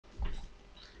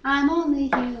I'm only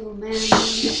human.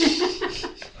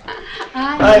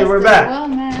 I'm Hi, we're just a back.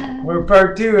 woman. We're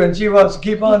part 2, and she wants to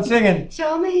keep on singing.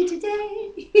 Show me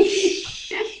today.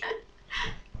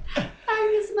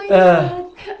 I miss my dad.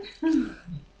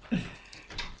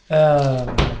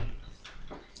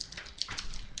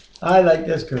 I like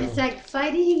this girl. It's like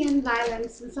fighting and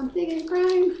violence and something in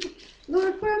crime.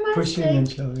 Lord, for my Pushing and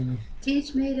sake, shoving.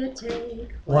 teach me to take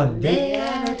One day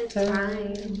at a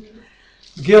time.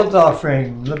 Guilt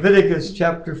offering. Leviticus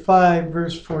chapter 5,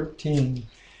 verse 14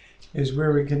 is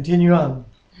where we continue on.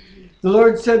 The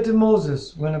Lord said to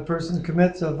Moses, when a person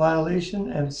commits a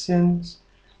violation and sins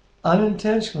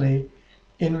unintentionally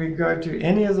in regard to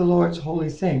any of the Lord's holy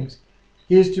things,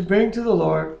 he is to bring to the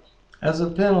Lord as a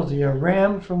penalty a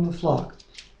ram from the flock,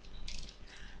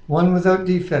 one without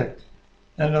defect,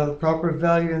 and of proper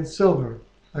value in silver,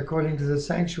 according to the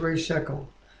sanctuary shekel.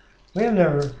 We have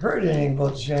never heard anything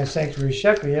about the sanctuary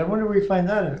shekel yet. When did we find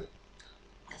that out?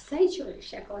 A sanctuary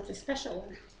shekel, it's a special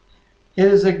one. It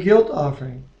is a guilt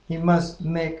offering. He must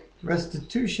make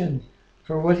restitution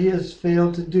for what he has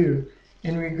failed to do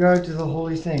in regard to the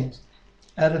holy things.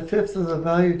 Add a fifth of the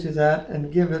value to that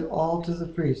and give it all to the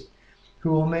priest,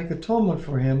 who will make atonement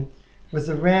for him with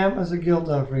the ram as a guilt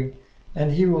offering,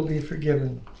 and he will be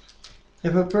forgiven.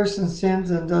 If a person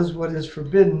sins and does what is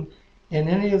forbidden in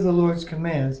any of the Lord's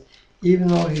commands, even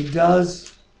though he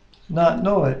does not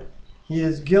know it, he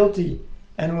is guilty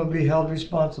and will be held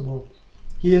responsible.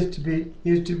 He is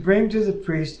to bring to the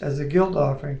priest as a guilt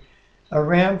offering a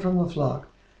ram from the flock,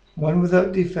 one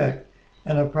without defect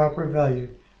and of proper value.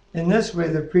 In this way,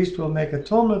 the priest will make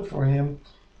atonement for him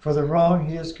for the wrong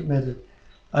he has committed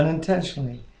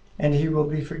unintentionally, and he will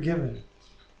be forgiven.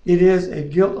 It is a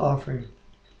guilt offering.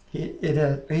 He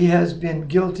has been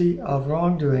guilty of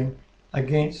wrongdoing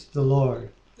against the Lord.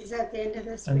 Is that the end of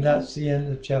this? And that's the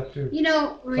end of chapter. You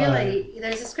know, really,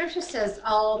 there's a scripture says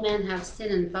all men have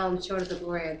sinned and fallen short of the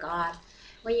glory of God.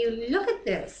 When you look at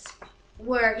this,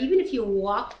 where even if you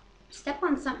step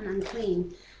on something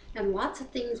unclean, and lots of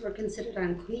things were considered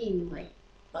unclean, like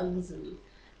bugs and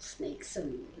snakes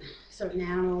and certain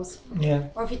animals. Yeah.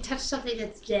 Or if you touch something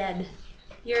that's dead,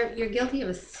 you're guilty of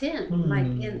a sin. Like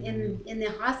in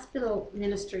the hospital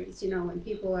ministries, you know, when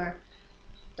people are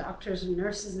doctors and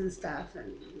nurses and stuff,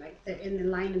 and like they're in the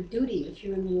line of duty, if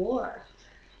you're in war,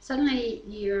 suddenly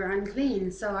you're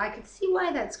unclean. So I could see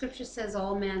why that scripture says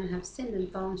all men have sinned and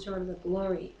fallen short of the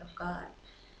glory of God.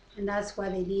 And that's why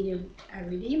they need a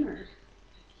redeemer.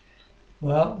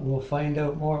 Well, we'll find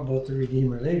out more about the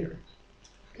Redeemer later.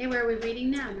 Okay, where are we reading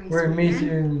now? We're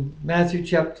in Matthew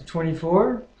chapter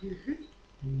 24,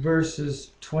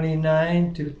 verses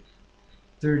 29 to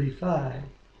 35.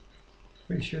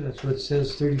 Pretty sure that's what it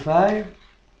says, 35?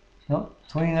 No,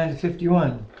 29 to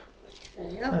 51. There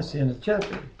you go. That's the end of the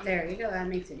chapter. There you go, that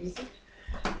makes it easy.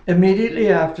 Immediately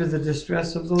after the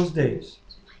distress of those days,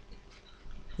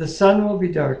 the sun will be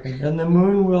darkened, and the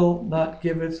moon will not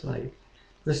give its light.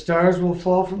 The stars will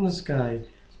fall from the sky,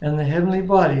 and the heavenly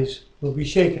bodies will be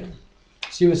shaken.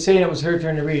 She was saying it was her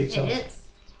turn to read, so. It is.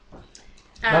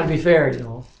 Gotta be fair, you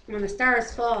know. When the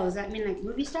stars fall, does that mean like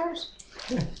movie stars?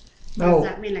 No. Does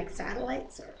that mean like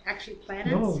satellites or actually planets?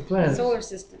 No, planets. The solar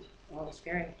system. Oh,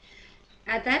 scary.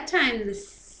 At that time, the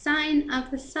sign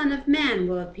of the Son of Man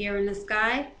will appear in the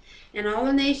sky, and all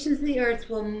the nations of the earth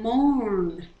will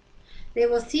mourn. They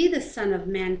will see the Son of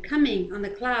Man coming on the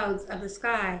clouds of the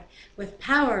sky with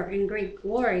power and great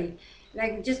glory.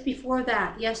 Like just before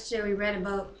that, yesterday we read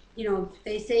about, you know, if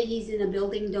they say he's in a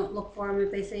building, don't look for him.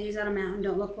 If they say he's on a mountain,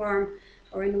 don't look for him,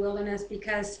 or in the wilderness,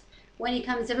 because when he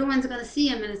comes, everyone's going to see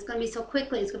him, and it's going to be so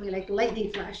quickly, it's going to be like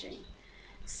lightning flashing.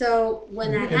 So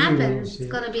when that happens,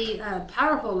 it's going to be a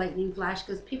powerful lightning flash,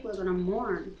 because people are going to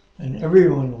mourn. And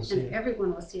everyone will see it. And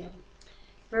everyone will see him.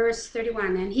 Verse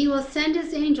 31, and he will send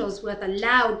his angels with a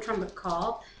loud trumpet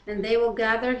call, and they will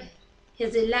gather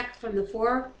his elect from the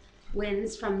four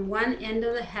winds, from one end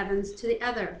of the heavens to the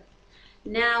other.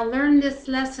 Now learn this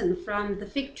lesson from the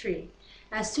fig tree.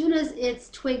 As soon as its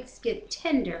twigs get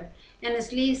tender and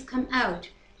its leaves come out,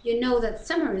 you know that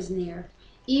summer is near.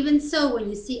 Even so, when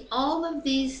you see all of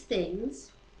these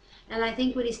things, and I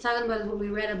think what he's talking about is what we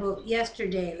read about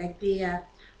yesterday, like the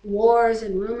wars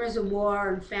and rumors of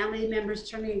war and family members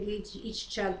turning against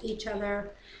each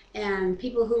other, and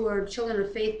people who were children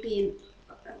of faith being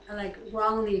like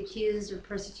wrongly accused or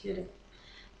persecuted.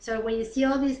 So when you see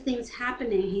all these things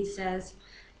happening, he says,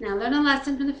 now learn a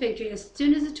lesson from the fig tree. As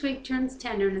soon as the twig turns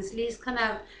tender and its leaves come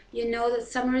out, you know that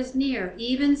summer is near.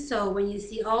 Even so, when you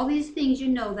see all these things, you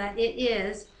know that it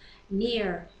is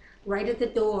near, right at the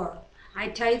door. I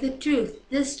tell you the truth,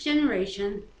 this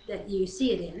generation that you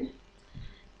see it in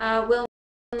will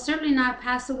certainly not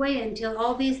pass away until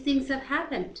all these things have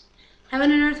happened.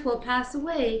 Heaven and earth will pass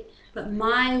away, but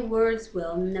my words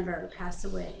will never pass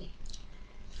away.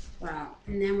 Wow.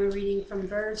 And then we're reading from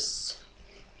verse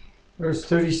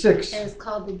 36. It is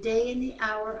called the day and the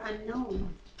hour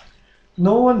unknown.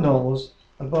 No one knows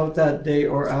about that day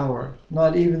or hour,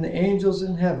 not even the angels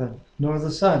in heaven, nor the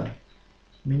Son,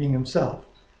 meaning himself,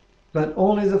 but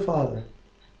only the Father.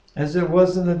 As it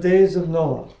was in the days of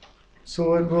Noah,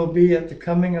 so it will be at the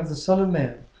coming of the Son of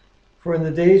Man. For in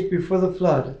the days before the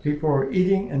flood, people were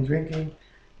eating and drinking,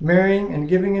 marrying and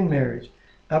giving in marriage,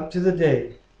 up to the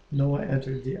day Noah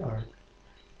entered the ark.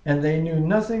 And they knew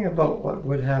nothing about what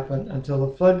would happen until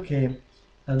the flood came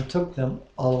and took them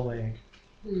all away.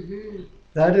 Mm-hmm.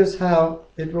 That is how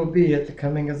it will be at the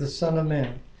coming of the Son of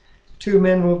Man. 2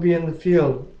 men will be in the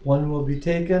field, one will be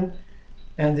taken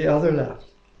and the other left.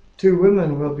 2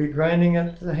 women will be grinding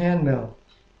at the handmill,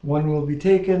 one will be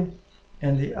taken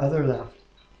and the other left.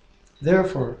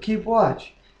 Therefore, keep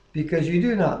watch, because you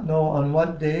do not know on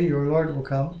what day your Lord will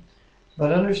come.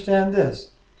 But understand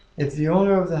this, if the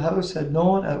owner of the house had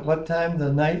known at what time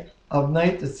of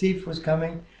night the thief was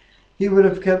coming, he would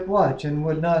have kept watch and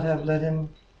would not have let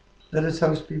his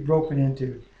house be broken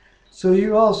into. So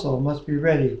you also must be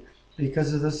ready,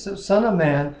 because the Son of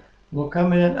Man will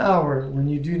come in an hour when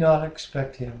you do not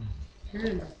expect him.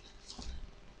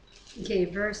 Okay,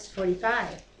 verse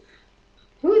 45.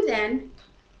 Who then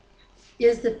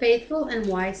is the faithful and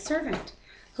wise servant,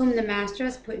 whom the master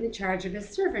has put in charge of his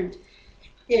servant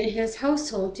in his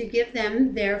household to give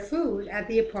them their food at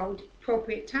the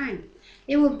appropriate time?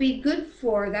 It will be good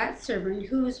for that servant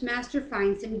whose master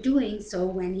finds him doing so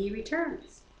when he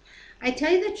returns. I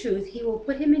tell you the truth, he will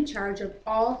put him in charge of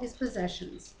all his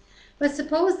possessions. But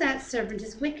suppose that servant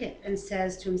is wicked and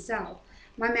says to himself,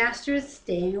 my master is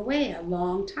staying away a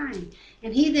long time,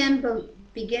 and he then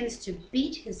begins to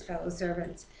beat his fellow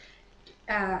servants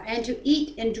and to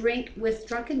eat and drink with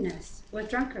drunkards.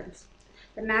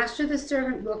 The master of the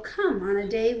servant will come on a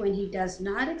day when he does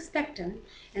not expect him,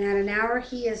 and at an hour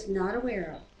he is not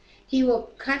aware of. He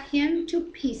will cut him to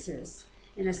pieces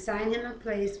and assign him a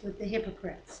place with the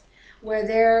hypocrites, where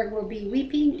there will be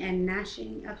weeping and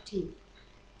gnashing of teeth.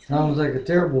 Sounds like a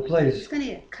terrible place. He's going to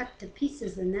get cut to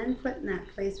pieces and then put in that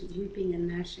place with weeping and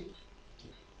gnashing.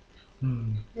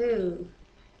 Ooh.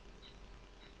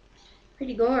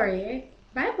 Pretty gory, eh?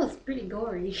 The Bible's pretty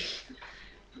gory.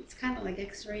 It's kind of like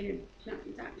X-rated, not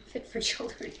fit for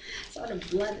children. It's a lot of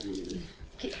blood.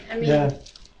 I mean, Yeah.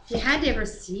 if you had to ever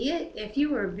see it, if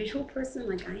you were a visual person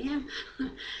like I am,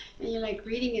 and you're like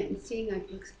reading it and seeing like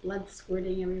blood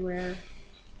squirting everywhere,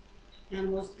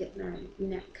 animals getting their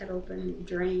neck cut open and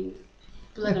drained,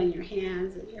 blood on your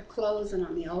hands and your clothes and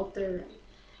on the altar, and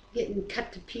getting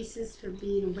cut to pieces for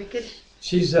being wicked.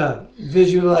 She's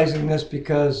visualizing this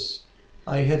because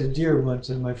I hit a deer once,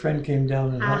 and my friend came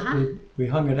down and we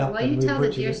hung it up. Well, and you we tell the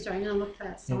butchered deer it. story. I'm gonna look for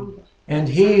that song.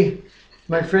 And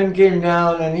my friend came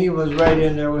down, and he was right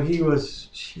in there. Well, he was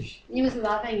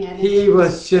loving it. He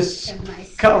was just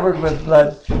covered with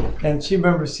blood, and she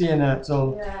remembers seeing that.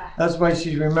 So that's why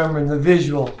she's remembering the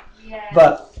visual. Yeah.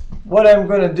 But what I'm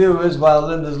going to do is, while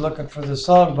Linda's looking for the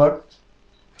songbook,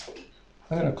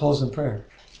 I'm going to close in prayer.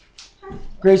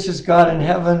 Gracious God in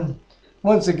heaven,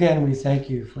 once again we thank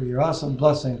you for your awesome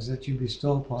blessings that you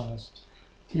bestow upon us.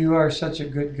 You are such a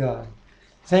good God.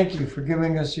 Thank you for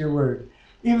giving us your word.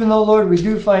 Even though, Lord, we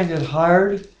do find it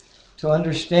hard to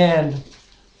understand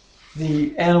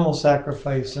the animal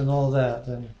sacrifice and all that,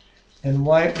 and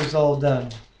why it was all done.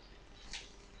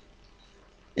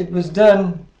 It was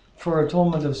done for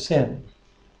atonement of sin.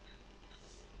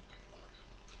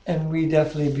 And we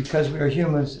definitely, because we are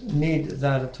humans, need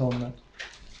that atonement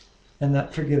and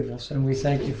that forgiveness, and we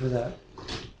thank you for that.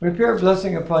 We pray a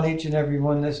blessing upon each and every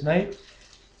one this night,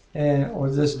 or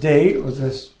this day, or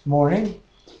this morning,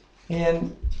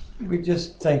 and we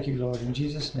just thank you, Lord, in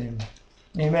Jesus' name.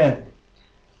 Amen.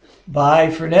 Bye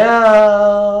for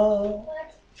now.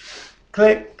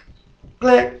 Click,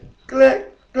 click,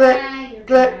 click, click,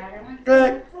 click.